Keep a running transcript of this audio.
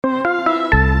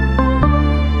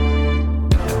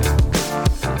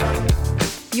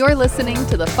You're listening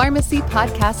to the Pharmacy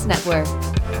Podcast Network.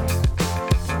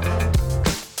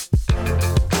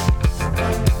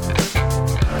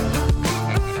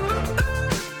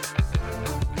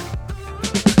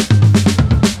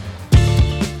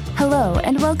 Hello,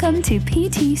 and welcome to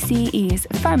PTCE's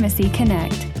Pharmacy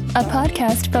Connect, a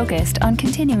podcast focused on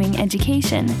continuing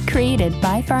education created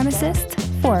by pharmacists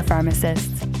for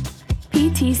pharmacists.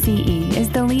 PTCE is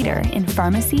the leader in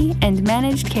pharmacy and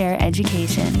managed care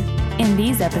education. In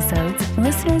these episodes,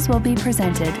 listeners will be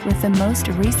presented with the most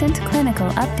recent clinical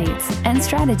updates and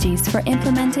strategies for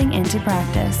implementing into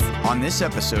practice. On this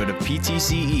episode of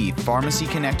PTCE Pharmacy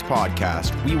Connect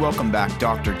podcast, we welcome back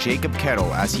Dr. Jacob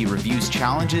Kettle as he reviews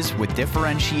challenges with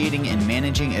differentiating and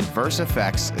managing adverse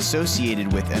effects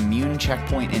associated with immune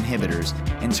checkpoint inhibitors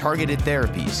and targeted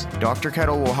therapies. Dr.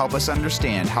 Kettle will help us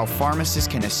understand how pharmacists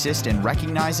can assist in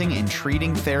recognizing and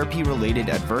treating therapy-related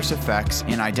adverse effects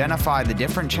and identify the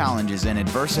different challenges in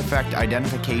adverse effect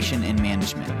identification and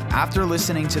management. After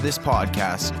listening to this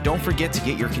podcast, don't forget to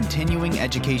get your continuing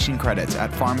education credits at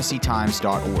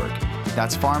pharmacytimes.org.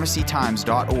 That's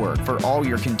pharmacytimes.org for all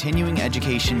your continuing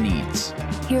education needs.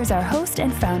 Here's our host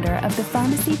and founder of the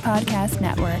Pharmacy Podcast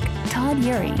Network, Todd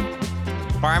Urey.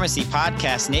 Pharmacy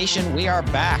Podcast Nation, we are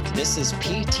back. This is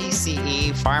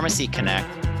PTCE Pharmacy Connect.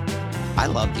 I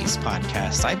love these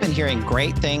podcasts. I've been hearing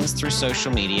great things through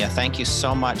social media. Thank you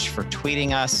so much for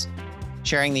tweeting us,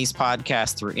 sharing these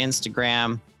podcasts through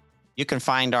Instagram. You can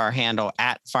find our handle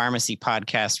at Pharmacy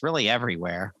Podcast really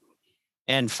everywhere.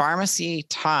 And Pharmacy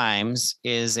Times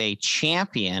is a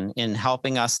champion in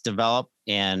helping us develop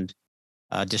and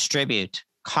distribute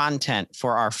content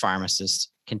for our pharmacists,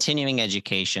 continuing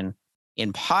education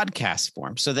in podcast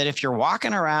form, so that if you're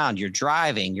walking around, you're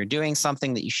driving, you're doing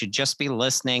something that you should just be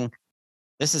listening,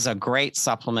 this is a great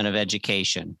supplement of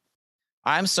education.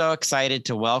 I'm so excited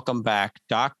to welcome back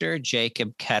Dr.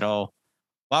 Jacob Kettle.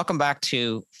 Welcome back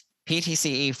to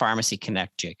PTCE Pharmacy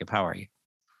Connect, Jacob. How are you?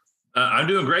 I'm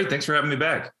doing great. Thanks for having me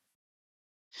back.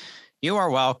 You are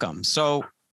welcome. So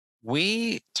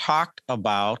we talked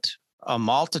about a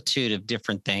multitude of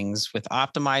different things with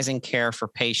optimizing care for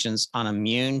patients on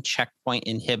immune checkpoint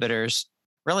inhibitors,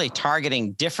 really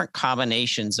targeting different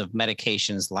combinations of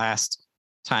medications last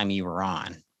time you were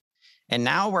on. And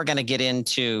now we're going to get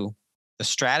into the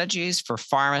strategies for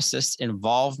pharmacists'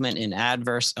 involvement in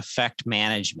adverse effect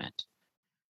management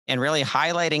and really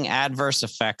highlighting adverse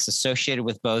effects associated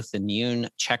with both immune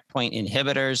checkpoint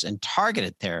inhibitors and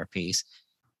targeted therapies,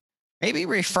 maybe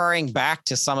referring back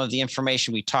to some of the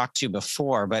information we talked to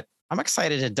before, but I'm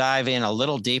excited to dive in a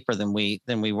little deeper than we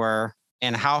were,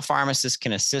 and how pharmacists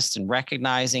can assist in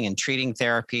recognizing and treating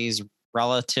therapies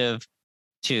relative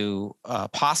to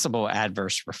possible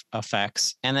adverse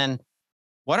effects. And then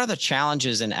what are the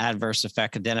challenges in adverse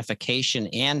effect identification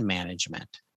and management?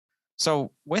 So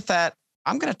with that,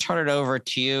 I'm going to turn it over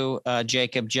to you,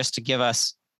 Jacob, just to give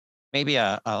us maybe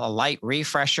a light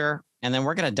refresher, and then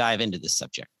we're going to dive into this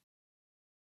subject.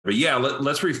 But yeah,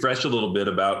 let's refresh a little bit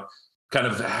about kind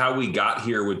of how we got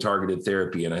here with targeted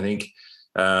therapy. And I think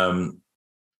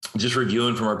just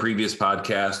reviewing from our previous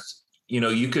podcast,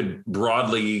 you could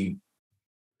broadly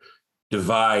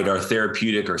divide our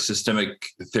therapeutic or systemic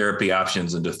therapy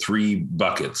options into three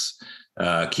buckets: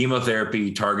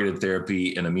 chemotherapy, targeted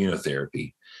therapy, and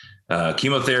immunotherapy.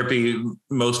 Chemotherapy,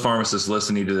 most pharmacists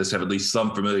listening to this have at least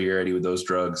some familiarity with those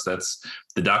drugs. That's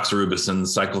the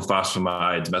doxorubicins,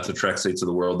 cyclophosphamide, methotrexates of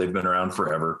the world. They've been around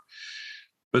forever.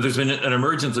 But there's been an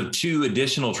emergence of two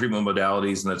additional treatment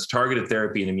modalities, and that's targeted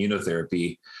therapy and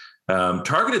immunotherapy.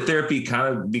 Targeted therapy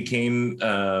kind of became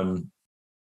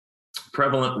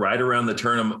prevalent right around the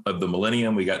turn of the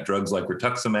millennium. We got drugs like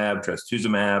rituximab,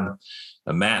 trastuzumab,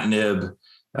 imatinib.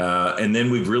 And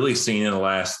then we've really seen in the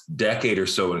last decade or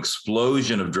so an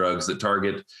explosion of drugs that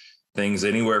target things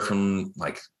anywhere from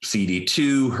like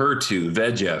CD2, HER2,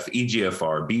 VEGF,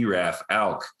 EGFR, BRAF,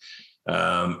 ALK,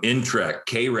 Intrek,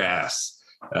 KRAS,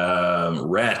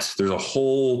 RET. There's a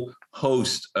whole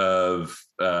host of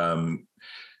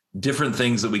different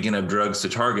things that we can have drugs to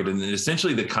target. And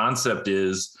essentially the concept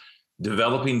is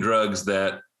developing drugs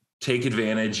that take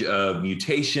advantage of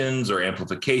mutations or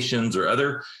amplifications or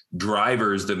other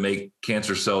drivers that make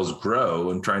cancer cells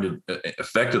grow, and trying to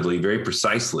effectively, very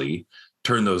precisely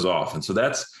turn those off. And so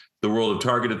that's the world of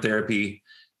targeted therapy.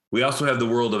 We also have the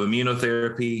world of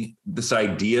immunotherapy. This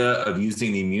idea of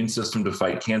using the immune system to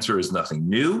fight cancer is nothing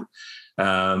new.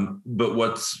 But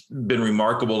what's been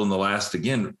remarkable in the last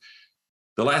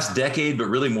decade, but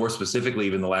really more specifically,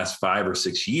 even the last 5 or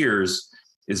 6 years,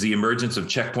 is the emergence of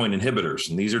checkpoint inhibitors.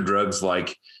 And these are drugs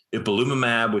like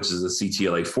ipilimumab, which is a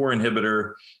CTLA-4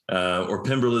 inhibitor, or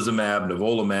pembrolizumab,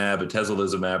 nivolumab,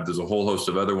 atezolizumab. There's a whole host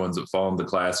of other ones that fall in the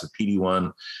class of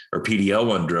PD-1 or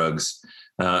PD-L1 drugs.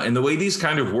 And the way these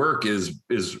kind of work is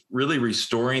really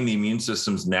restoring the immune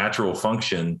system's natural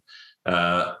function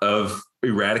of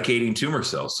eradicating tumor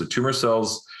cells. So tumor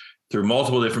cells, through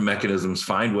multiple different mechanisms,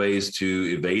 find ways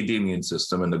to evade the immune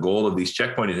system. And the goal of these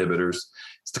checkpoint inhibitors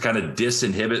is to kind of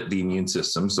disinhibit the immune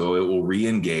system so it will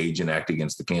re-engage and act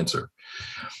against the cancer.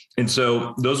 And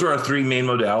so those are our three main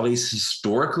modalities.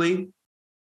 Historically,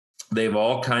 they've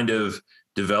all kind of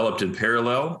developed in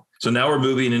parallel. So now we're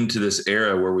moving into this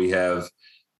era where we have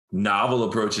novel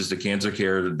approaches to cancer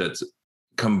care that's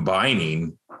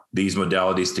combining these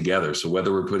modalities together. So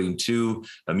whether we're putting two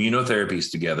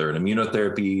immunotherapies together, an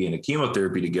immunotherapy and a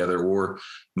chemotherapy together, or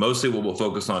mostly what we'll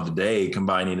focus on today,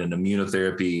 combining an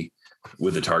immunotherapy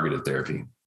with a targeted therapy.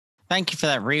 Thank you for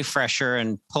that refresher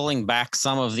and pulling back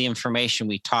some of the information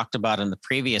we talked about in the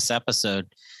previous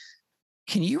episode.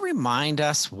 Can you remind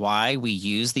us why we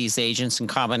use these agents and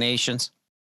combinations?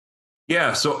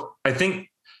 Yeah, so I think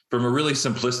from a really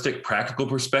simplistic, practical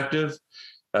perspective,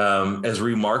 as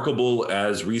remarkable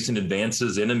as recent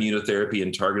advances in immunotherapy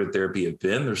and targeted therapy have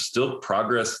been, there's still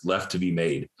progress left to be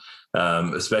made,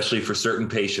 especially for certain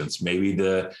patients. Maybe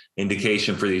the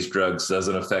indication for these drugs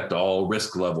doesn't affect all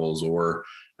risk levels, or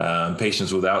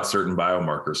patients without certain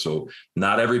biomarkers. So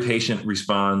not every patient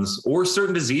responds, or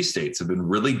certain disease states have been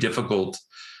really difficult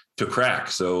to crack.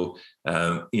 So,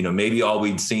 maybe all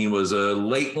we'd seen was a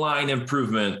late line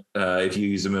improvement if you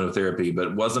use immunotherapy, but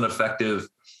it wasn't effective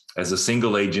as a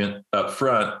single agent up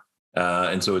front.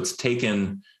 And so it's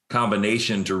taken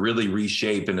combination to really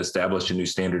reshape and establish a new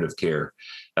standard of care.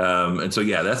 And so,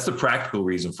 that's the practical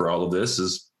reason for all of this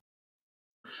is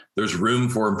there's room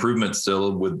for improvement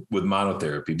still with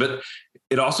monotherapy. But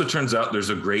it also turns out there's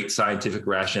a great scientific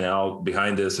rationale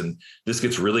behind this, and this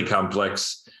gets really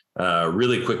complex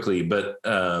really quickly. But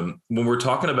when we're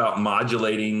talking about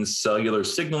modulating cellular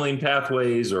signaling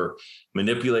pathways or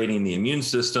manipulating the immune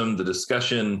system, the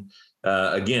discussion,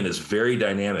 again, is very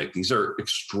dynamic. These are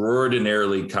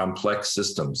extraordinarily complex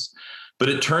systems. But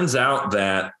it turns out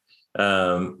that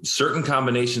certain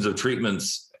combinations of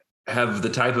treatments have the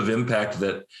type of impact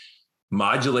that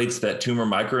modulates that tumor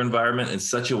microenvironment in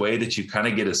such a way that you kind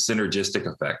of get a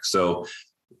synergistic effect. So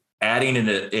adding in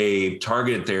a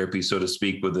targeted therapy, so to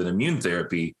speak, with an immune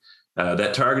therapy,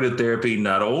 that targeted therapy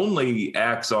not only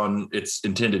acts on its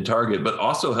intended target, but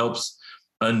also helps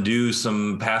undo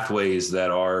some pathways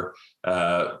that are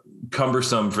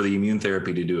cumbersome for the immune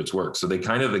therapy to do its work. So they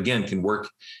kind of, again, can work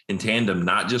in tandem,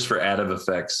 not just for additive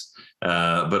effects,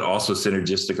 but also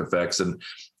synergistic effects. And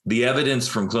the evidence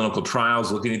from clinical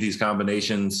trials looking at these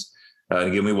combinations,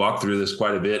 again, we walked through this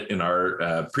quite a bit in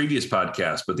our previous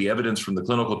podcast, but the evidence from the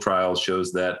clinical trials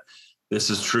shows that this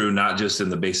is true not just in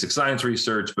the basic science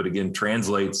research, but again,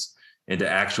 translates into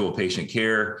actual patient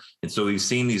care. And so we've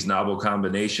seen these novel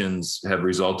combinations have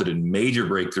resulted in major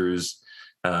breakthroughs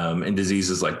in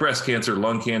diseases like breast cancer,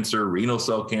 lung cancer, renal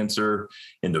cell cancer,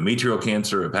 endometrial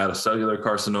cancer, hepatocellular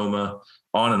carcinoma,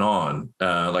 on and on.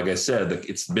 Like I said,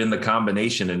 it's been the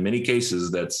combination in many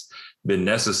cases that's been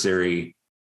necessary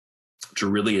to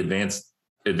really advance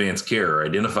care or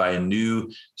identify a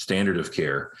new standard of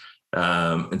care.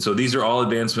 And so these are all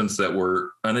advancements that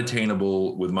were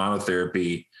unattainable with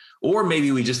monotherapy, or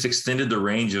maybe we just extended the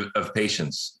range of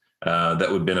patients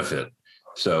that would benefit.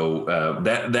 So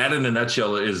that in a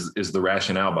nutshell is the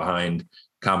rationale behind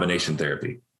combination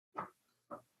therapy.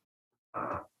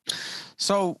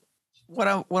 So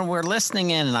when we're listening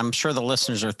in, and I'm sure the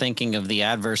listeners are thinking of the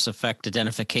adverse effect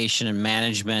identification and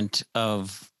management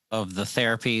of the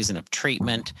therapies and of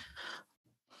treatment,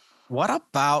 what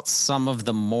about some of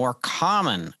the more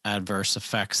common adverse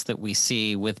effects that we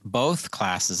see with both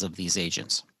classes of these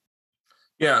agents?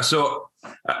 Yeah, so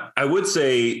I would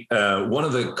say one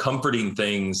of the comforting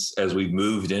things as we've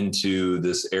moved into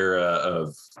this era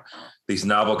of these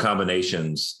novel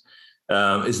combinations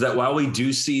is that while we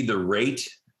do see the rate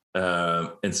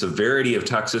and severity of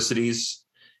toxicities,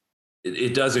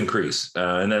 it does increase.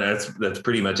 And then that's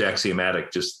pretty much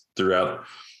axiomatic just throughout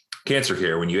cancer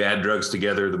care. When you add drugs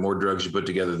together, the more drugs you put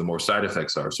together, the more side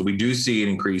effects are. So we do see an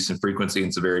increase in frequency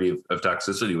and severity of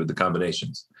toxicity with the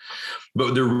combinations.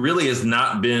 But there really has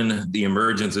not been the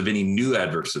emergence of any new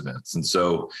adverse events. And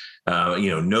so,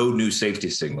 no new safety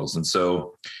signals. And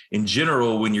so in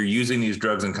general, when you're using these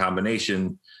drugs in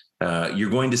combination,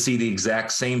 you're going to see the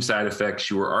exact same side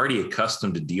effects you were already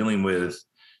accustomed to dealing with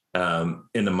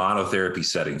in the monotherapy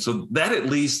setting. So that at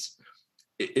least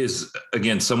is,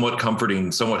 again, somewhat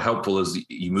comforting, somewhat helpful as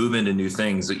you move into new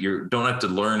things that you don't have to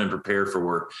learn and prepare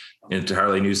for an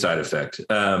entirely new side effect.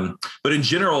 But in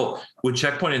general, with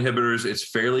checkpoint inhibitors, it's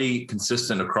fairly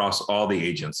consistent across all the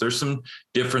agents. There's some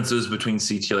differences between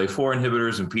CTLA-4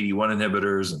 inhibitors and PD-1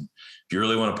 inhibitors. And if you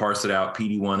really want to parse it out,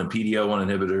 PD-1 and PD-L1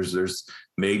 inhibitors, there's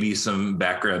maybe some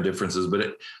background differences,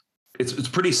 but it's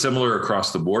pretty similar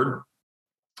across the board.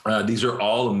 These are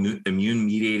all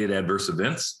immune-mediated adverse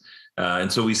events.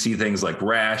 And so we see things like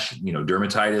rash,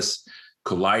 dermatitis,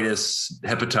 colitis,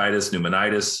 hepatitis,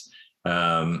 pneumonitis,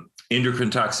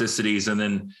 endocrine toxicities. And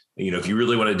then, if you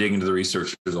really want to dig into the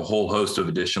research, there's a whole host of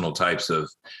additional types of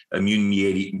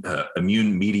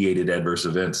immune-mediated adverse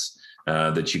events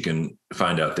that you can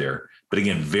find out there. But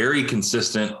again, very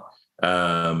consistent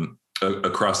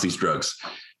across these drugs.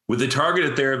 With the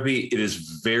targeted therapy, it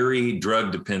is very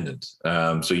drug dependent.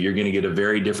 So you're going to get a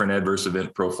very different adverse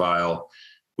event profile.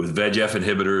 With VEGF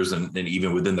inhibitors, and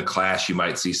even within the class, you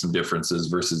might see some differences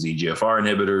versus EGFR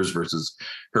inhibitors versus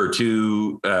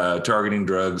HER2 targeting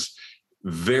drugs.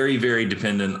 Very, very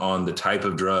dependent on the type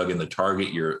of drug and the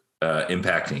target you're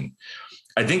impacting.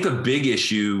 I think the big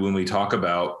issue when we talk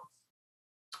about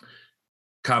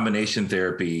combination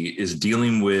therapy is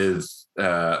dealing with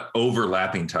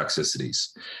overlapping toxicities.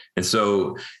 And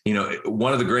so,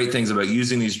 one of the great things about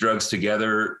using these drugs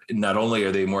together, not only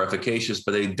are they more efficacious,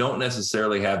 but they don't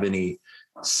necessarily have any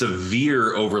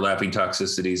severe overlapping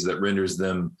toxicities that renders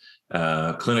them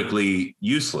clinically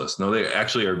useless. No, they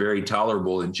actually are very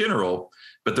tolerable in general,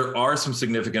 but there are some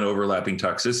significant overlapping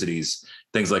toxicities,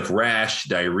 things like rash,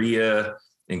 diarrhea,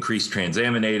 increased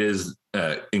transaminases,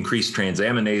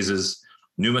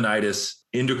 pneumonitis,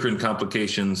 endocrine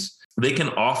complications.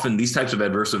 These types of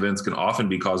adverse events can often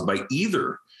be caused by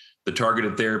either the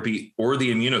targeted therapy or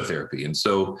the immunotherapy. And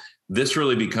so this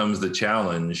really becomes the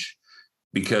challenge,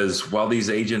 because while these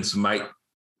agents might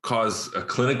cause a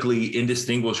clinically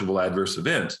indistinguishable adverse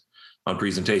event on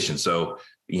presentation. So,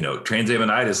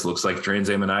 transaminitis looks like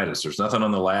transaminitis. There's nothing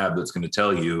on the lab that's going to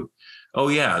tell you, oh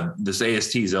yeah, this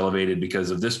AST is elevated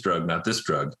because of this drug, not this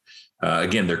drug.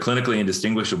 Again, they're clinically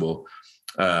indistinguishable.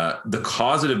 The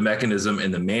causative mechanism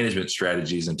and the management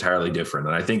strategy is entirely different.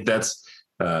 And I think that's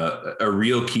a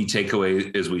real key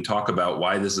takeaway as we talk about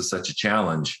why this is such a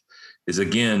challenge is,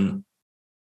 again,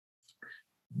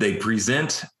 they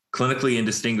present clinically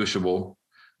indistinguishable,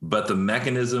 but the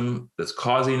mechanism that's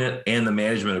causing it and the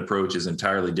management approach is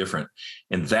entirely different.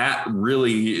 And that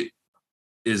really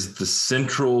is the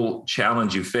central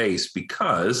challenge you face,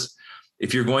 because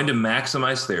if you're going to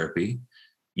maximize therapy,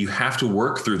 you have to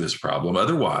work through this problem.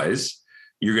 Otherwise,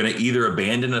 you're going to either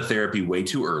abandon a therapy way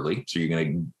too early, so you're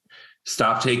going to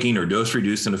stop taking or dose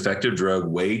reduce an effective drug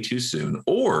way too soon,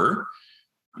 or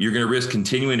you're going to risk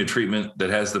continuing a treatment that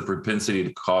has the propensity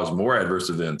to cause more adverse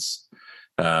events.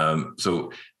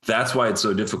 So that's why it's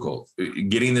so difficult.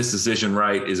 Getting this decision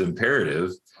right is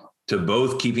imperative to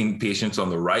both keeping patients on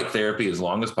the right therapy as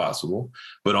long as possible,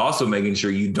 but also making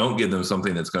sure you don't give them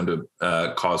something that's going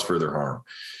to cause further harm.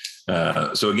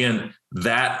 So again,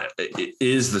 that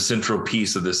is the central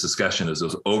piece of this discussion, is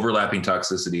those overlapping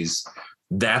toxicities.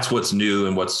 That's what's new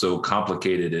and what's so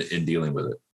complicated in dealing with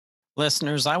it.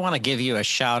 Listeners, I want to give you a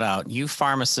shout out. You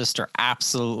pharmacists are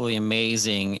absolutely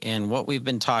amazing. And what we've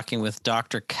been talking with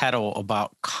Dr. Kettle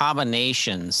about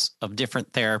combinations of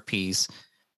different therapies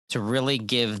to really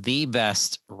give the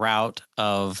best route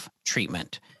of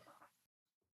treatment.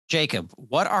 Jacob,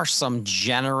 what are some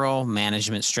general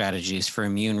management strategies for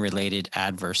immune-related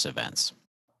adverse events?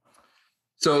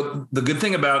 So the good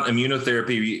thing about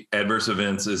immunotherapy adverse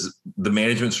events is the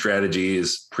management strategy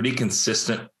is pretty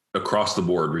consistent across the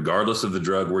board, regardless of the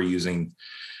drug we're using.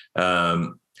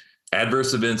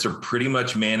 Adverse events are pretty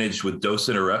much managed with dose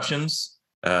interruptions,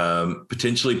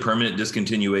 potentially permanent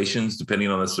discontinuations, depending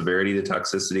on the severity of the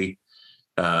toxicity.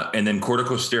 And then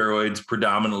corticosteroids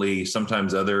predominantly,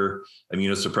 sometimes other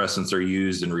immunosuppressants are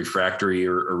used in refractory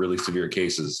or really severe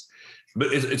cases.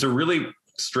 But it's a really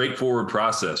straightforward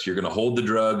process. You're going to hold the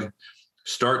drug,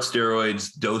 start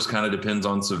steroids, dose kind of depends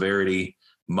on severity,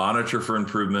 monitor for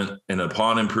improvement, and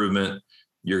upon improvement,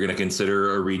 you're going to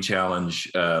consider a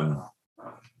re-challenge of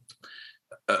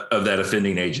that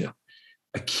offending agent.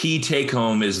 A key take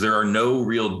home is there are no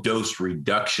real dose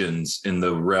reductions in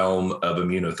the realm of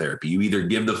immunotherapy. You either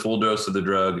give the full dose of the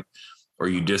drug or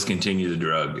you discontinue the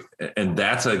drug. And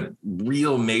that's a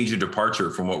real major departure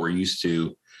from what we're used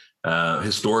to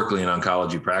historically in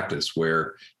oncology practice,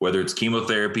 where whether it's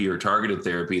chemotherapy or targeted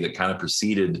therapy that kind of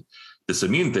preceded this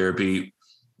immune therapy,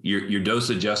 your dose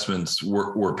adjustments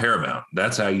were paramount.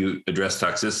 That's how you address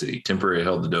toxicity. Temporarily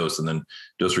held the dose and then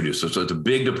dose reduce. So it's a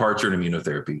big departure in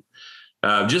immunotherapy.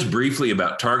 Just briefly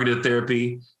about targeted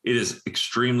therapy, it is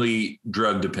extremely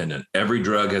drug dependent. Every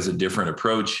drug has a different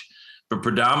approach, but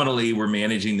predominantly we're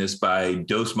managing this by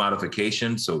dose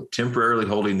modification. So temporarily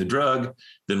holding the drug,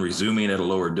 then resuming at a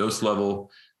lower dose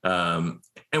level. And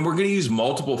we're going to use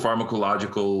multiple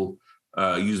pharmacological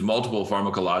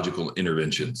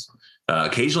interventions.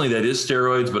 Occasionally that is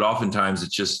steroids, but oftentimes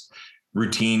it's just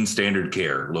routine standard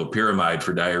care, loperamide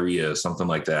for diarrhea, something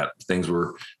like that. Things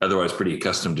we're otherwise pretty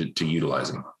accustomed to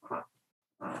utilizing.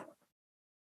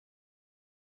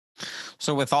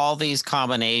 So with all these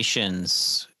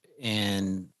combinations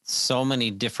and so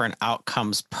many different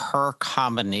outcomes per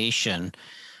combination,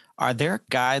 are there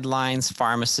guidelines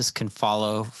pharmacists can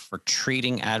follow for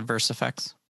treating adverse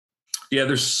effects? Yeah,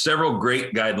 there's several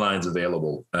great guidelines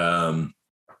available.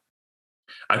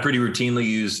 I pretty routinely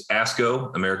use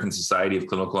ASCO, American Society of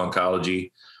Clinical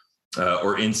Oncology,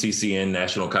 or NCCN,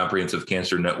 National Comprehensive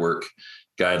Cancer Network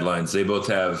guidelines. They both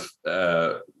have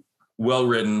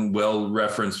well-written,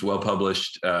 well-referenced,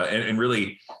 well-published, and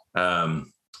really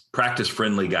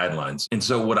practice-friendly guidelines. And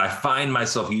so what I find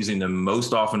myself using them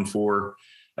most often for,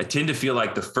 I tend to feel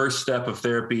like the first step of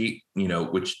therapy,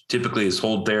 which typically is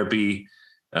hold therapy,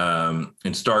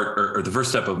 and start, or the first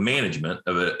step of management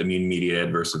of an immune-mediated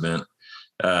adverse event,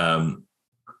 I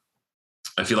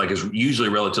feel like it's usually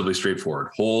relatively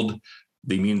straightforward. Hold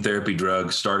the immune therapy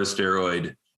drug, start a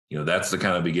steroid. That's the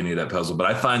kind of beginning of that puzzle. But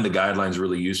I find the guidelines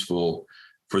really useful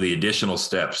for the additional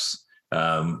steps.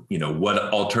 What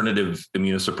alternative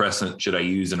immunosuppressant should I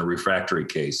use in a refractory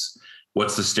case?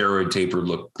 What's the steroid taper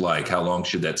look like? How long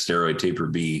should that steroid taper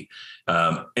be?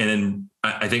 And then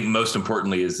I think most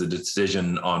importantly is the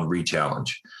decision on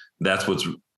rechallenge. That's what's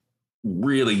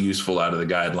really useful out of the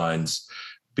guidelines,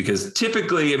 because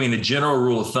typically, the general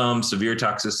rule of thumb, severe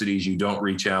toxicities, you don't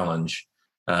rechallenge.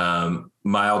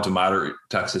 Mild to moderate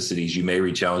toxicities, you may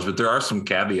rechallenge, but there are some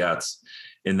caveats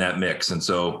in that mix. And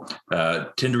so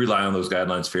tend to rely on those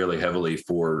guidelines fairly heavily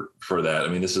for that.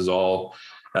 This is all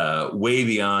way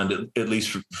beyond, at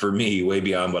least for me, way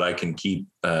beyond what I can keep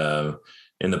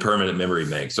in the permanent memory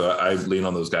bank. So I lean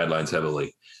on those guidelines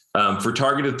heavily. For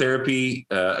targeted therapy,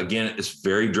 again, it's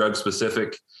very drug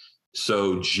specific.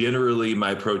 So generally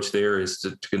my approach there is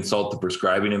to consult the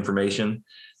prescribing information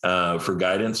for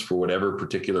guidance for whatever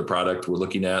particular product we're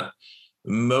looking at.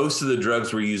 Most of the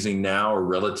drugs we're using now are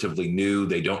relatively new.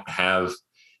 They don't have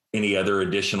any other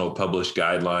additional published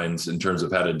guidelines in terms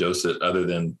of how to dose it other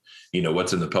than,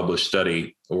 what's in the published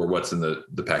study or what's in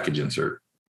the package insert.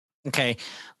 Okay.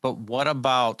 But what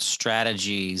about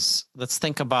strategies? Let's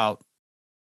think about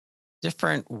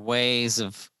different ways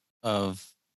of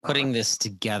putting this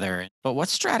together. But what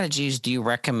strategies do you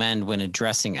recommend when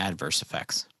addressing adverse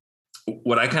effects?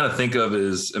 What I kind of think of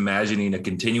is imagining a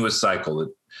continuous cycle. It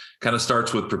kind of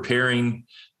starts with preparing,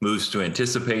 moves to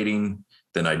anticipating,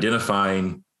 then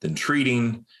identifying, then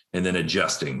treating, and then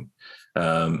adjusting.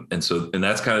 And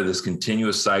that's kind of this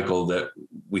continuous cycle that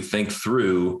we think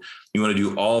through. You want to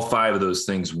do all 5 of those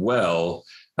things well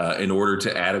in order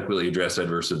to adequately address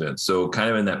adverse events. So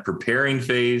kind of in that preparing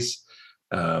phase,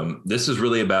 this is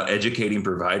really about educating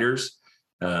providers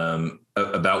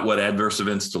about what adverse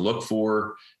events to look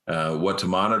for, what to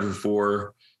monitor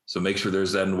for. So make sure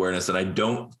there's that awareness. And I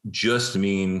don't just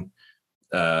mean,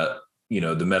 the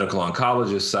medical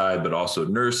oncologist side, but also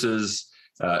nurses,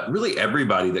 really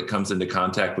everybody that comes into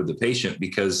contact with the patient,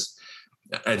 because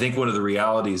I think one of the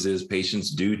realities is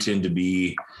patients do tend to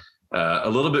be a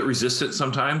little bit resistant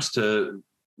sometimes to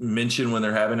mention when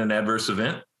they're having an adverse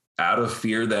event out of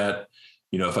fear that,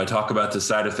 if I talk about the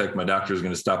side effect, my doctor is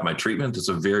going to stop my treatment. It's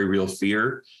a very real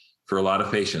fear for a lot of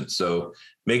patients. So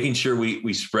making sure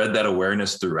we spread that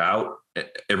awareness throughout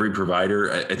every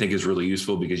provider, I think is really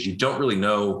useful, because you don't really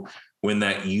know when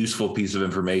that useful piece of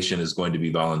information is going to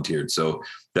be volunteered. So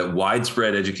that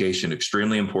widespread education,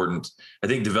 extremely important. I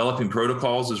think developing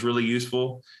protocols is really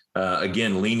useful.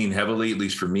 Again, leaning heavily, at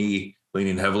least for me,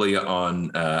 leaning heavily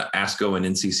on ASCO and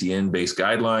NCCN based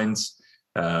guidelines.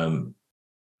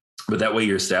 But that way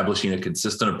you're establishing a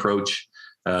consistent approach.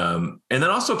 And then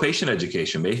also patient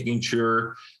education, making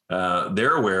sure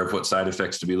they're aware of what side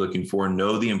effects to be looking for and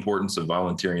know the importance of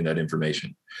volunteering that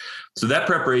information. So that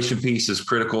preparation piece is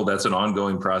critical. That's an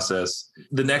ongoing process.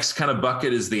 The next kind of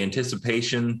bucket is the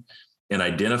anticipation and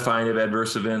identifying of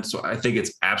adverse events. So I think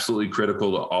it's absolutely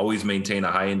critical to always maintain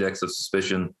a high index of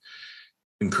suspicion,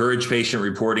 encourage patient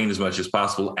reporting as much as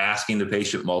possible, asking the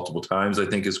patient multiple times, I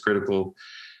think is critical.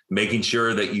 Making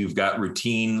sure that you've got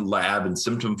routine lab and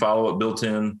symptom follow-up built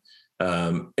in.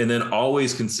 And then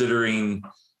always considering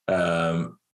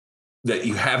that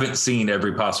you haven't seen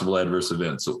every possible adverse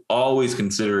event. So always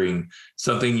considering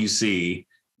something you see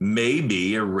may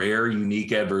be a rare,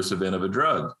 unique adverse event of a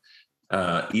drug.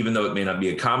 Even though it may not be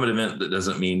a common event, that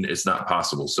doesn't mean it's not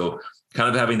possible. So kind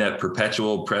of having that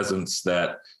perpetual presence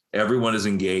that everyone is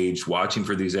engaged, watching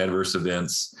for these adverse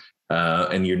events,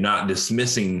 and you're not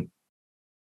dismissing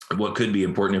what could be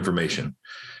important information.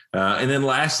 And then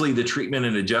lastly, the treatment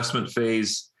and adjustment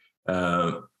phase,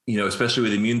 especially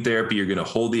with immune therapy, you're going to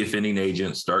hold the offending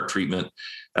agent, start treatment.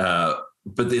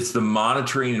 But it's the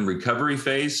monitoring and recovery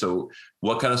phase. So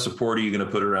what kind of support are you going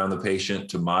to put around the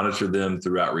patient to monitor them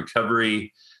throughout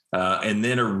recovery? And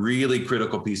then a really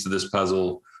critical piece of this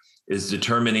puzzle is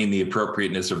determining the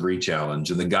appropriateness of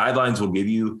rechallenge. And the guidelines will give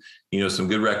you, some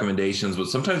good recommendations, but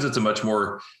sometimes it's a much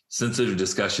more sensitive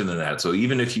discussion than that. So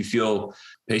even if you feel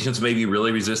patients may be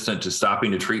really resistant to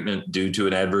stopping a treatment due to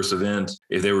an adverse event,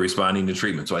 if they were responding to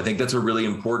treatment. So I think that's a really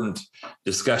important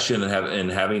discussion,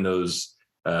 and having those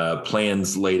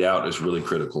plans laid out is really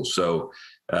critical. So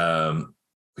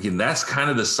again, that's kind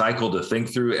of the cycle to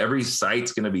think through. Every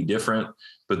site's going to be different,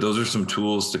 but those are some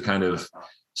tools to kind of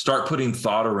start putting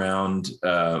thought around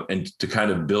and to kind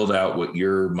of build out what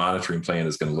your monitoring plan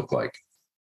is going to look like.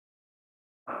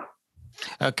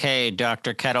 Okay,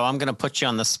 Dr. Kettle, I'm going to put you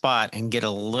on the spot and get a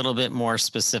little bit more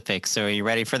specific. So are you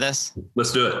ready for this?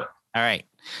 Let's do it. All right.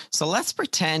 So let's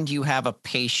pretend you have a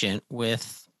patient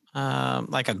with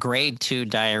like a grade 2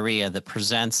 diarrhea that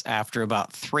presents after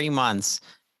about 3 months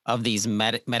of these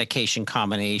medication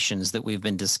combinations that we've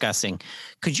been discussing.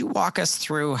 Could you walk us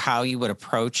through how you would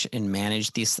approach and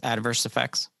manage these adverse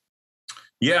effects?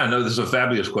 Yeah, no, this is a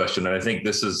fabulous question. And I think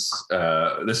this is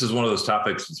one of those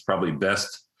topics that's probably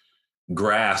best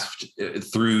grasped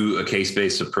through a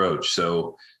case-based approach.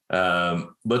 So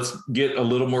let's get a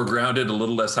little more grounded, a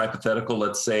little less hypothetical.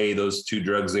 Let's say those 2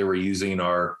 drugs they were using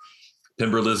are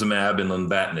pembrolizumab and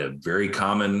lenvatinib, very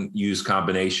common use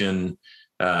combination,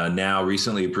 now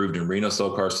recently approved in renal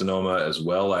cell carcinoma as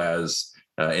well as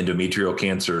endometrial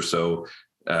cancer. So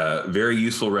very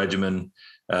useful regimen.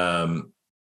 And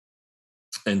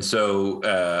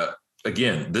so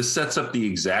again, this sets up the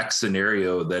exact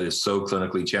scenario that is so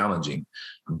clinically challenging.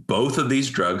 Both of these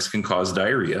drugs can cause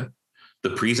diarrhea.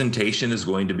 The presentation is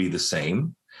going to be the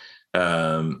same.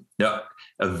 Now,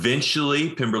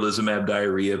 eventually, pembrolizumab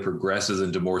diarrhea progresses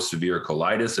into more severe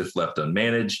colitis if left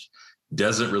unmanaged.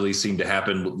 Doesn't really seem to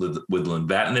happen with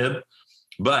lenvatinib,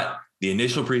 but the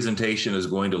initial presentation is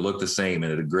going to look the same.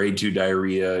 And at a grade 2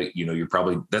 diarrhea,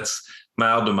 that's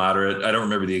mild to moderate. I don't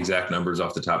remember the exact numbers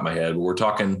off the top of my head, but we're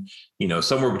talking,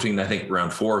 somewhere between, I think,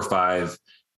 around 4 or 5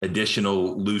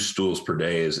 additional loose stools per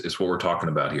day is what we're talking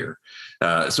about here.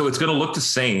 So it's going to look the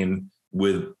same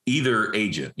with either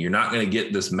agent. You're not going to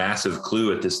get this massive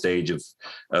clue at this stage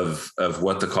of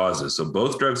what the cause is. So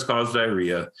both drugs cause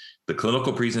diarrhea. The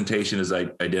clinical presentation is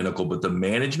identical, but the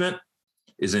management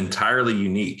is entirely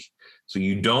unique. So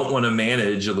you don't want to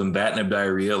manage a lenvatinib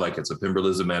diarrhea like it's a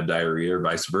pembrolizumab diarrhea or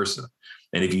vice versa.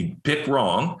 And if you pick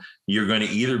wrong, you're going to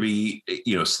either be,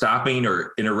 stopping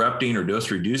or interrupting or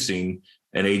dose reducing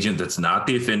an agent that's not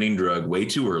the offending drug way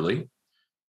too early,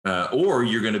 or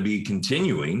you're going to be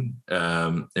continuing,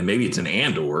 and maybe it's an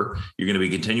and/or, you're going to be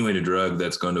continuing a drug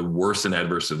that's going to worsen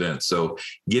adverse events. So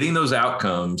getting those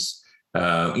outcomes,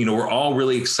 we're all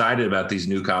really excited about these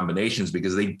new combinations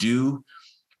because they do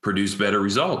produce better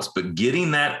results, but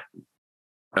getting that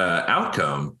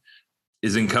outcome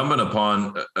is incumbent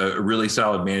upon a really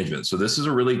solid management. So this is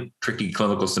a really tricky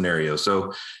clinical scenario.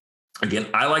 So again,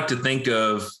 I like to think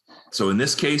of, so in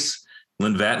this case,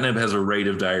 lenvatinib has a rate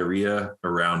of diarrhea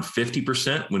around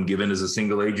 50% when given as a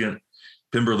single agent.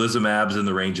 Pembrolizumab's in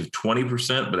the range of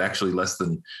 20%, but actually less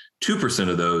than 2%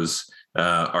 of those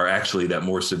are actually that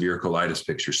more severe colitis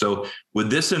picture. So with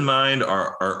this in mind,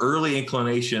 our early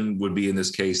inclination would be in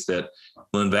this case that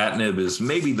lenvatinib is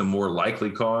maybe the more likely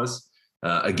cause.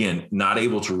 Again, not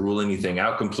able to rule anything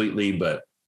out completely, but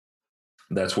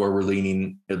that's where we're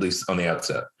leaning, at least on the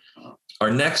outset.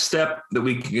 Our next step that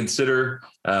we can consider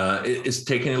is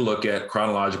taking a look at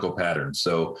chronological patterns.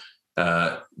 So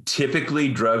typically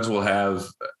drugs will have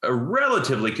a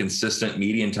relatively consistent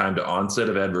median time to onset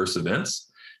of adverse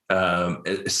events.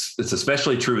 It's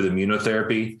especially true with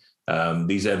immunotherapy.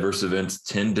 These adverse events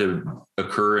tend to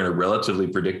occur in a relatively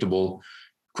predictable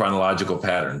chronological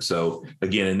pattern. So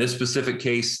again, in this specific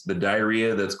case, the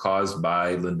diarrhea that's caused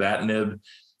by lenvatinib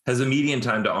has a median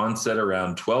time to onset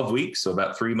around 12 weeks, so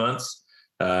about 3 months.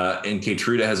 And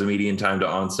Keytruda has a median time to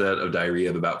onset of diarrhea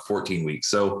of about 14 weeks.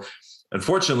 So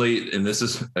unfortunately, and this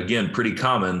is, again, pretty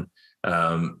common,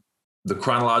 the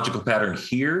chronological pattern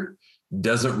here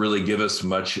doesn't really give us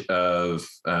much of,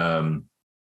 doesn't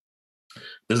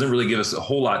really give us a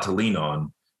whole lot to lean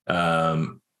on.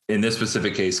 in this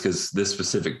specific case, because this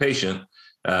specific patient,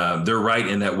 they're right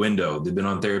in that window. They've been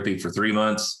on therapy for 3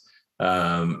 months.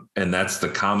 And that's the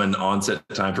common onset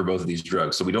time for both of these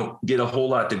drugs. So we don't get a whole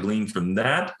lot to glean from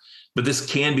that, but this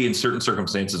can be in certain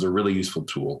circumstances a really useful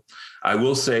tool. I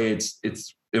will say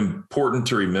it's important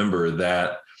to remember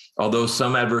that although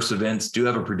some adverse events do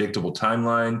have a predictable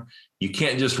timeline, you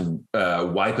can't just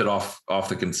wipe it off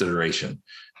the consideration.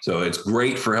 So it's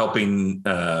great for helping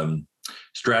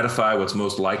stratify what's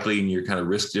most likely in your kind of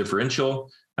risk differential,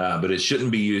 but it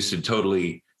shouldn't be used to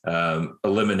totally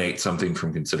eliminate something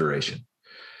from consideration.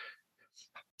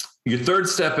 Your third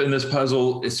step in this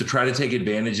puzzle is to try to take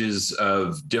advantages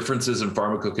of differences in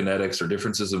pharmacokinetics or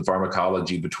differences in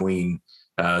pharmacology between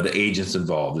the agents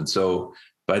involved. And so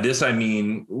by this, I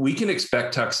mean, we can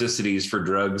expect toxicities for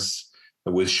drugs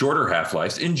with shorter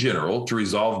half-lives in general to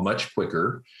resolve much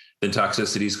quicker than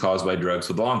toxicities caused by drugs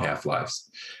with long half-lives.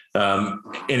 And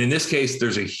in this case,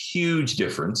 there's a huge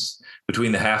difference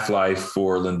between the half-life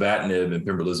for lenvatinib and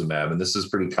pembrolizumab, and this is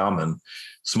pretty common.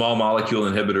 Small molecule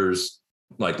inhibitors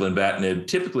like lenvatinib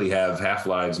typically have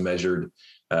half-lives measured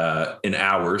in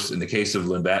hours. In the case of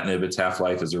lenvatinib, its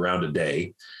half-life is around a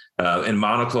day. And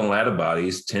monoclonal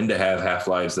antibodies tend to have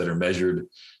half-lives that are measured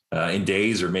in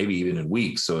days or maybe even in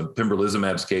weeks. So in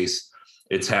pembrolizumab's case,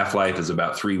 its half-life is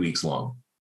about 3 weeks long.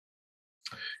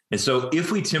 And so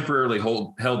if we temporarily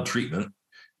held treatment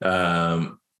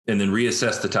and then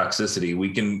reassess the toxicity, we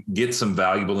can get some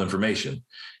valuable information.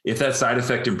 If that side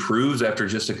effect improves after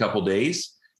just a couple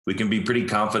days, we can be pretty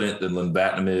confident that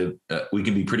lenvatinib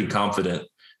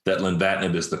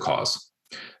is the cause.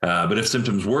 But if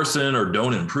symptoms worsen or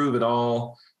don't improve at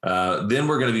all, then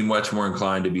we're going to be much more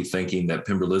inclined to be thinking that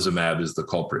pembrolizumab is the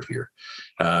culprit here.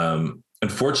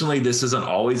 Unfortunately, this isn't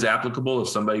always applicable if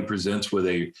somebody presents with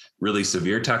a really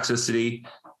severe toxicity,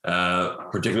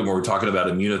 particularly when we're talking about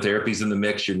immunotherapies in the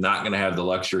mix. You're not going to have the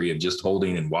luxury of just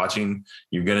holding and watching.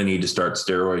 You're going to need to start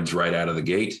steroids right out of the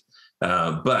gate.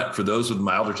 But for those with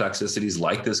milder toxicities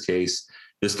like this case,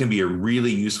 this can be a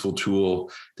really useful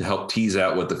tool to help tease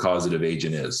out what the causative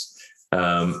agent is.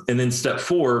 And then step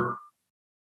 4,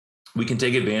 we can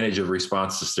take advantage of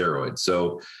response to steroids.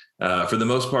 So for the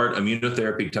most part,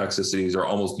 immunotherapy toxicities are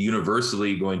almost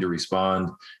universally going to respond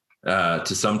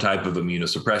to some type of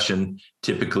immunosuppression.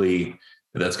 Typically,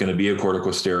 that's going to be a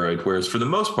corticosteroid, whereas for the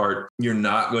most part, you're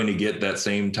not going to get that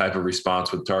same type of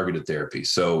response with targeted therapy.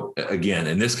 So again,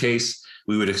 in this case,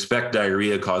 we would expect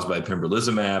diarrhea caused by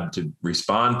pembrolizumab to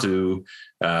respond to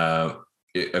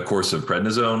a course of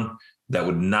prednisone. That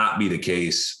would not be the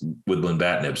case with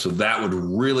lenvatinib. So that would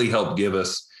really help give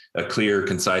us a clear,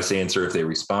 concise answer if they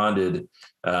responded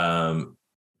to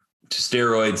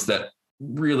steroids. That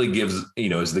really gives,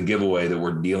 is the giveaway that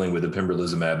we're dealing with a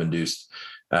pembrolizumab-induced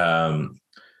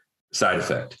side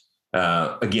effect.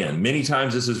 Again, many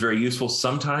times this is very useful.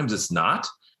 Sometimes it's not.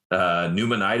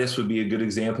 Pneumonitis would be a good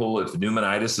example. If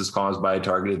pneumonitis is caused by a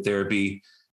targeted therapy,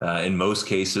 in most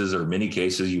cases or many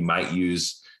cases, you might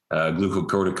use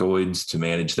glucocorticoids to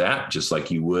manage that, just like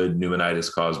you would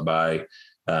pneumonitis caused by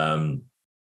an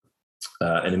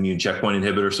immune checkpoint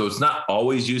inhibitor. So it's not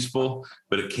always useful,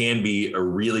 but it can be a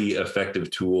really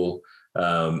effective tool.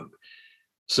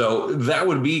 So that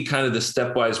would be kind of the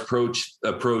stepwise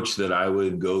approach that I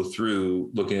would go through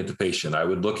looking at the patient. I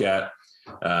would look at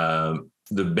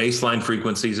the baseline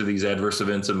frequencies of these adverse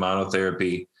events in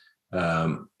monotherapy.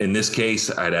 In this case,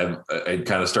 I'd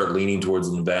kind of start leaning towards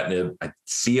lenvatinib. I'd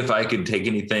see if I could take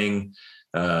anything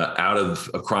out of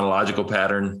a chronological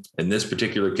pattern. In this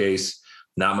particular case,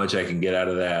 not much I can get out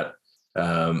of that.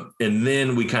 And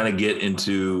then we kind of get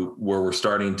into where we're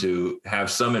starting to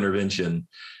have some intervention.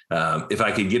 If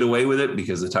I could get away with it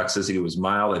because the toxicity was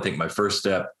mild, I think my first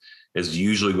step is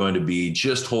usually going to be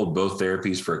just hold both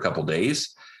therapies for a couple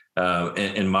days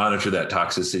and monitor that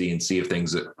toxicity and see if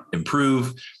things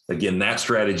improve. Again, that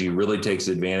strategy really takes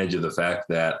advantage of the fact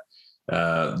that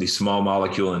the small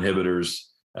molecule inhibitors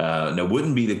now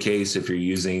wouldn't be the case if you're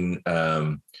using,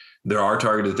 there are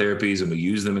targeted therapies and we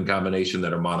use them in combination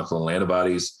that are monoclonal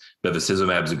antibodies.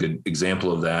 Bevacizumab is a good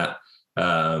example of that.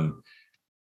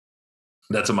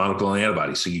 That's a monoclonal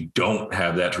antibody, so you don't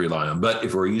have that to rely on. But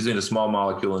if we're using a small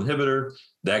molecule inhibitor,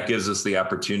 that gives us the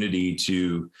opportunity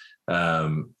to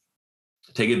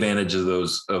take advantage of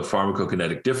those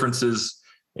pharmacokinetic differences.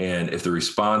 And if the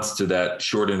response to that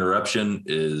short interruption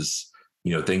is,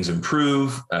 things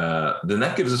improve, then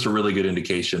that gives us a really good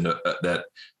indication that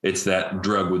it's that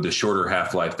drug with the shorter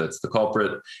half-life that's the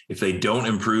culprit. If they don't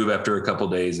improve after a couple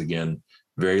of days, again,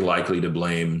 very likely to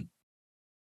blame.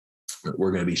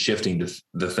 We're going to be shifting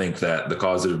to think that the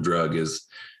causative drug is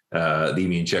the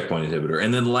immune checkpoint inhibitor.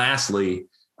 And then lastly,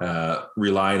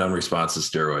 relying on responsive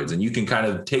steroids. And you can kind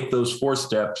of take those 4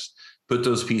 steps, put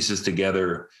those pieces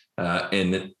together,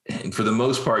 and for the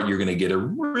most part, you're going to get a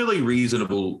really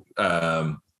reasonable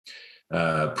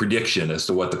prediction as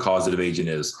to what the causative agent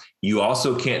is. You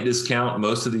also can't discount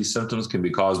most of these symptoms can be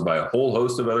caused by a whole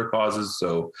host of other causes.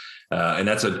 So, and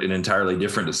that's an entirely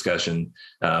different discussion,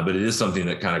 but it is something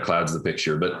that kind of clouds the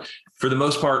picture. But for the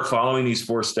most part, following these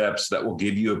 4 steps, that will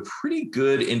give you a pretty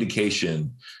good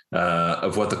indication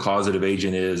of what the causative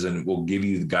agent is, and will give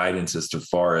you the guidance as to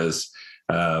far as,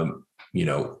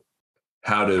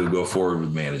 how to go forward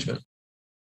with management.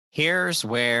 Here's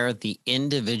where the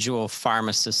individual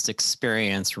pharmacist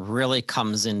experience really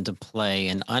comes into play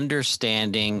in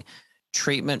understanding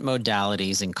treatment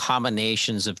modalities and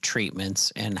combinations of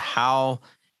treatments and how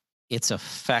it's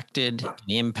affected and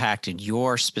impacted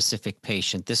your specific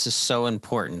patient. This is so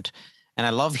important. And I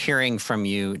love hearing from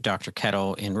you, Dr.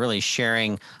 Kettle, in really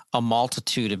sharing a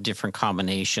multitude of different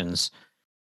combinations.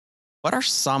 What are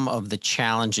some of the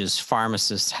challenges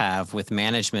pharmacists have with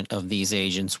management of these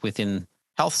agents within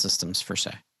health systems, per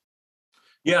se?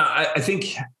 Yeah, I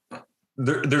think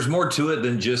there's more to it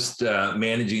than just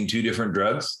managing 2 different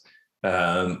drugs.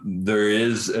 There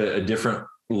is a different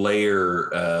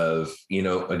layer of,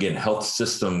 again, health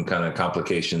system kind of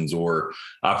complications or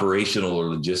operational or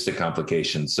logistic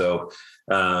complications. So,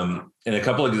 and a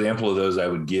couple of examples of those I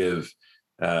would give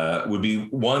would be,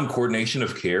 1, coordination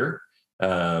of care.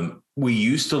 We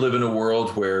used to live in a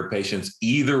world where patients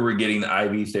either were getting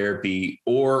IV therapy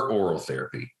or oral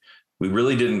therapy. We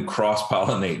really didn't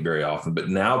cross-pollinate very often, but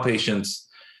now patients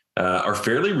are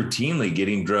fairly routinely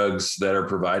getting drugs that are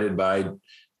provided by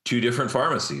 2 different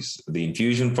pharmacies, the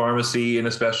infusion pharmacy and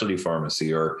a specialty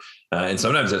pharmacy, and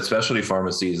sometimes that specialty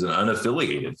pharmacy is an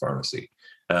unaffiliated pharmacy.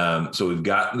 So we've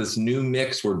got this new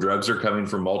mix where drugs are coming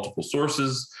from multiple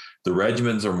sources. The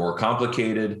regimens are more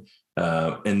complicated.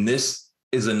 And this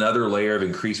is another layer of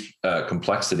increased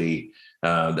complexity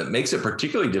that makes it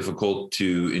particularly difficult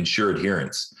to ensure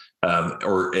adherence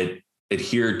or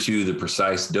adhere to the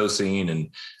precise dosing and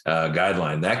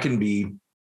guideline. That can be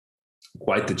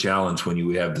quite the challenge when you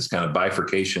have this kind of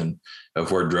bifurcation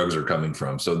of where drugs are coming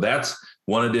from. So that's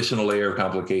one additional layer of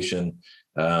complication.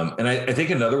 And I think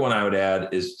another one I would add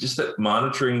is just that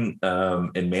monitoring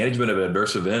and management of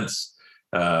adverse events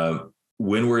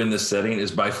when we're in this setting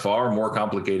is by far more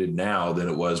complicated now than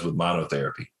it was with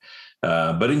monotherapy.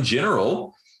 But in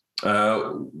general,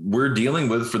 we're dealing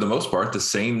with, for the most part, the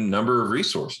same number of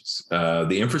resources.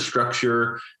 The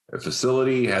infrastructure, the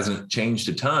facility hasn't changed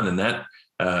a ton, and that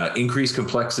increased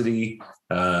complexity,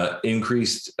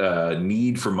 increased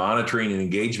need for monitoring and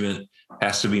engagement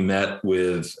has to be met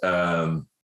with,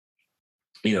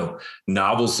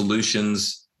 novel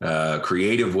solutions,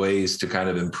 creative ways to kind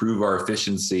of improve our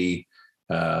efficiency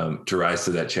to rise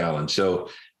to that challenge. So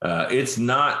it's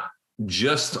not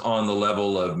just on the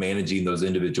level of managing those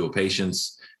individual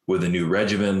patients with a new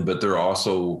regimen, but there are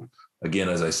also, again,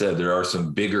 as I said, there are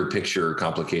some bigger picture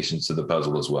complications to the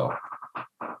puzzle as well.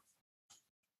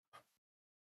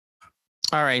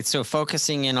 All right. So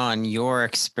focusing in on your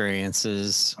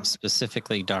experiences,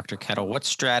 specifically, Dr. Kettle, what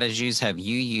strategies have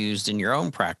you used in your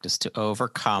own practice to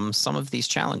overcome some of these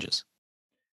challenges?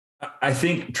 I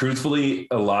think, truthfully,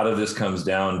 a lot of this comes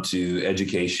down to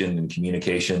education and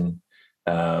communication,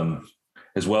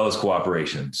 as well as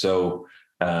cooperation. So,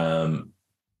 again,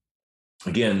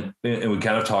 and we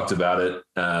kind of talked about it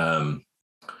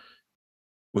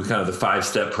with kind of the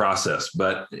 5-step process,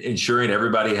 but ensuring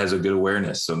everybody has a good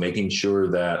awareness. So making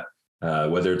sure that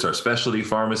whether it's our specialty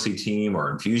pharmacy team or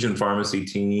infusion pharmacy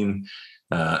team,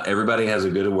 everybody has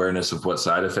a good awareness of what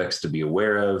side effects to be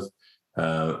aware of.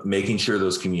 Making sure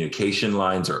those communication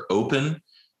lines are open,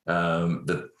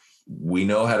 that we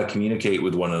know how to communicate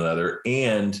with one another.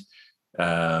 And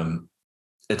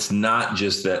it's not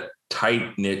just that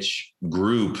tight niche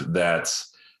group that's,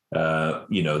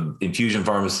 infusion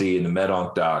pharmacy and the med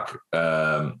onc doc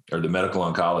or the medical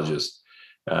oncologist.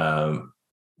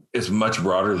 It's much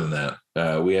broader than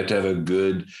that. We have to have a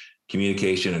good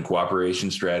communication and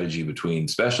cooperation strategy between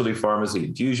specialty pharmacy,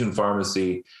 infusion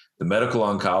pharmacy, the medical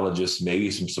oncologist,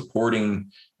 maybe some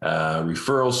supporting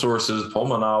referral sources,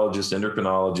 pulmonologists,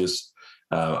 endocrinologists.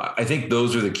 I think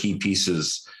those are the key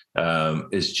pieces,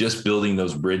 is just building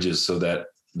those bridges so that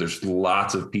there's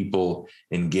lots of people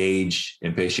engaged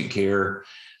in patient care.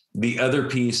 The other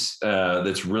piece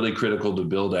that's really critical to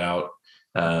build out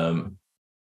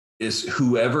is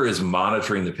whoever is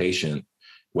monitoring the patient,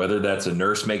 whether that's a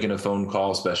nurse making a phone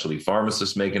call, specialty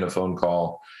pharmacist making a phone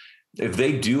call. If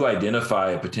they do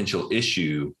identify a potential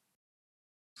issue,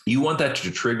 you want that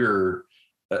to trigger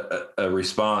a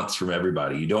response from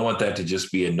everybody. You don't want that to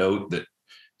just be a note that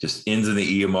just ends in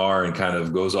the EMR and kind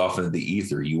of goes off into the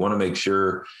ether. You want to make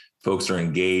sure folks are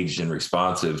engaged and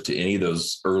responsive to any of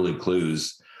those early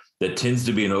clues. That tends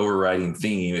to be an overriding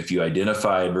theme. If you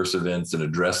identify adverse events and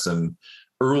address them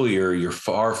earlier, you're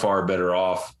far, far better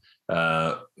off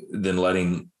than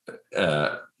letting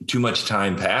too much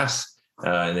time pass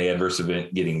and the adverse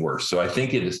event getting worse. So I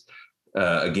think it is,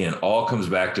 again, all comes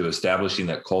back to establishing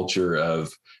that culture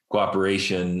of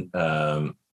cooperation,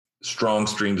 strong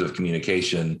streams of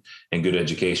communication, and good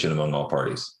education among all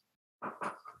parties.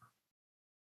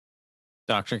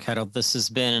 Dr. Kettle, this has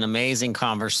been an amazing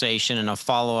conversation and a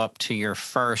follow-up to your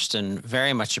first, and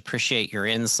very much appreciate your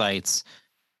insights.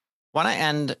 Want to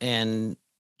end in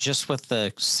just with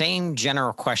the same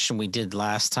general question we did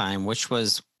last time, which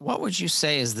was, what would you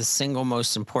say is the single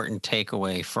most important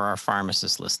takeaway for our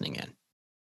pharmacists listening in?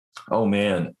 Oh,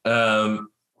 man. I'd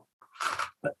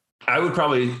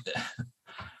probably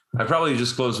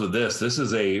just close with this. This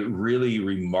is a really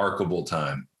remarkable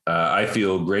time. I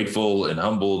feel grateful and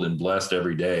humbled and blessed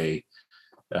every day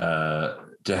to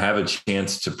have a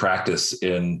chance to practice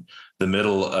in the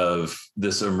middle of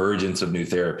this emergence of new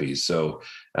therapies. So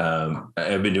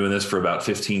I've been doing this for about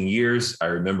 15 years. I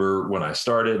remember when I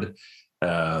started,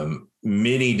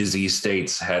 many disease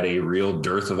states had a real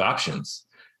dearth of options.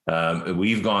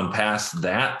 We've gone past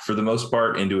that for the most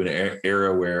part into an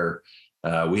era where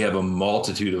we have a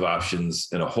multitude of options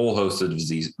in a whole host of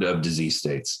disease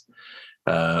states.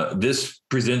 This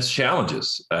presents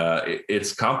challenges.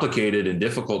 It's complicated and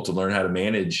difficult to learn how to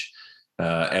manage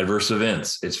adverse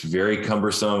events. It's very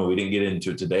cumbersome. We didn't get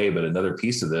into it today, but another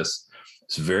piece of this,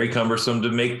 it's very cumbersome to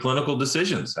make clinical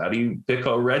decisions. How do you pick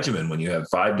a regimen when you have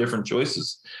 5 different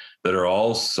choices that are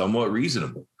all somewhat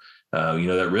reasonable?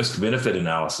 That risk-benefit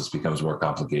analysis becomes more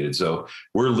complicated. So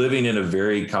we're living in a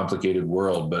very complicated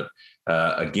world, but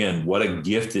again, what a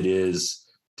gift it is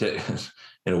to,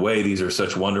 in a way, these are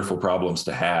such wonderful problems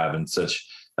to have, and such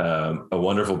a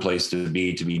wonderful place to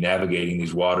be navigating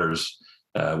these waters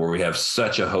where we have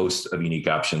such a host of unique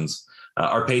options.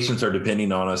 Our patients are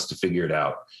depending on us to figure it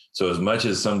out. So as much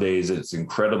as some days it's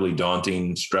incredibly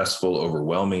daunting, stressful,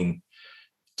 overwhelming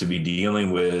to be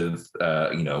dealing with,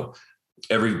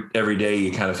 every day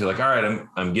you kind of feel like, all right,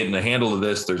 I'm getting a handle of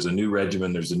this. There's a new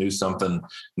regimen, there's a new something,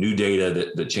 new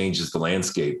data that changes the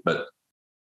landscape. But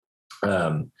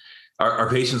our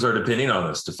patients are depending on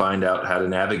us to find out how to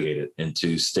navigate it and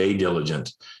to stay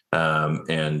diligent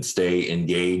and stay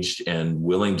engaged and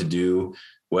willing to do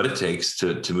what it takes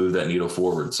to move that needle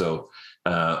forward. So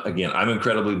again, I'm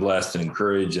incredibly blessed and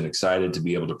encouraged and excited to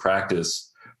be able to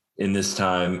practice in this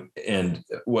time. And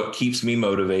what keeps me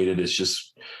motivated is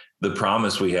just the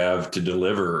promise we have to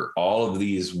deliver all of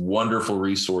these wonderful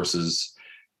resources,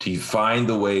 to find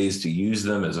the ways to use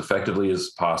them as effectively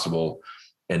as possible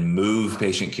and move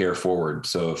patient care forward.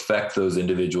 So affect those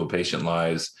individual patient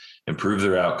lives, improve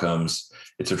their outcomes.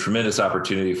 It's a tremendous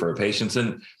opportunity for our patients.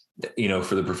 And,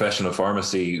 for the profession of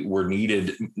pharmacy, we're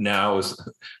needed now as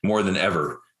more than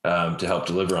ever to help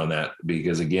deliver on that.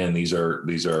 Because again, these are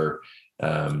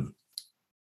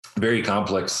very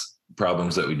complex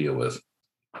problems that we deal with.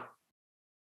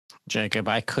 Jacob,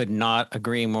 I could not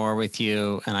agree more with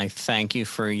you. And I thank you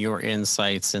for your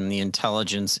insights and the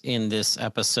intelligence in this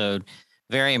episode.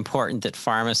 Very important that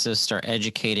pharmacists are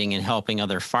educating and helping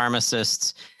other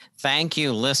pharmacists. Thank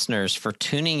you, listeners, for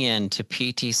tuning in to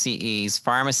PTCE's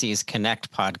Pharmacies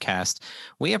Connect podcast.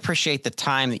 We appreciate the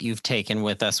time that you've taken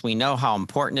with us. We know how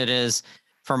important it is.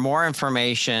 For more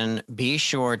information, be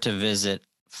sure to visit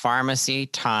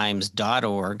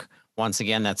pharmacytimes.org. Once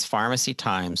again, that's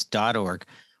pharmacytimes.org.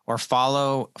 Or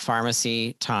follow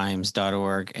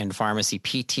pharmacytimes.org and Pharmacy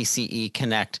PTCE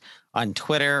Connect on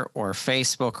Twitter or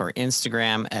Facebook or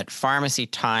Instagram at Pharmacy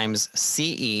Times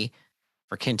CE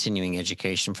for continuing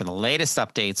education for the latest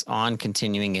updates on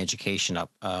continuing education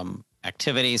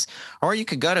activities. Or you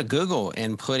could go to Google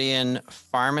and put in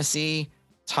Pharmacy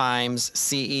Times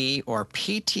CE or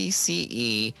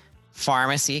PTCE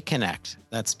Pharmacy Connect.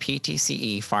 That's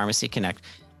PTCE Pharmacy Connect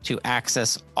to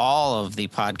access all of the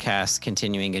podcast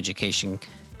continuing education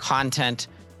content.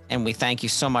 And we thank you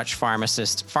so much,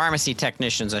 pharmacists, pharmacy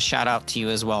technicians. A shout out to you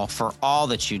as well for all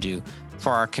that you do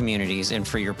for our communities and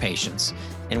for your patients.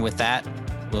 And with that,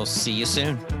 we'll see you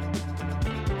soon.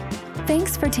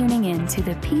 Thanks for tuning in to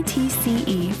the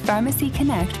PTCE Pharmacy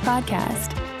Connect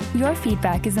podcast. Your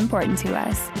feedback is important to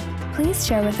us. Please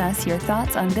share with us your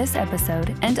thoughts on this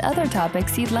episode and other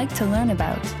topics you'd like to learn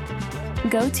about.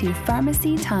 Go to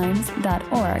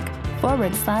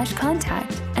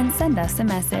pharmacytimes.org/contact and send us a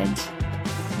message.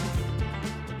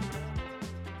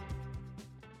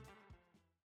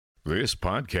 This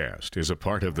podcast is a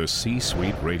part of the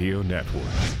C-Suite Radio Network.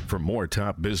 For more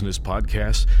top business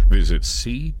podcasts, visit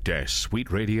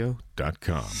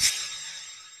c-suiteradio.com.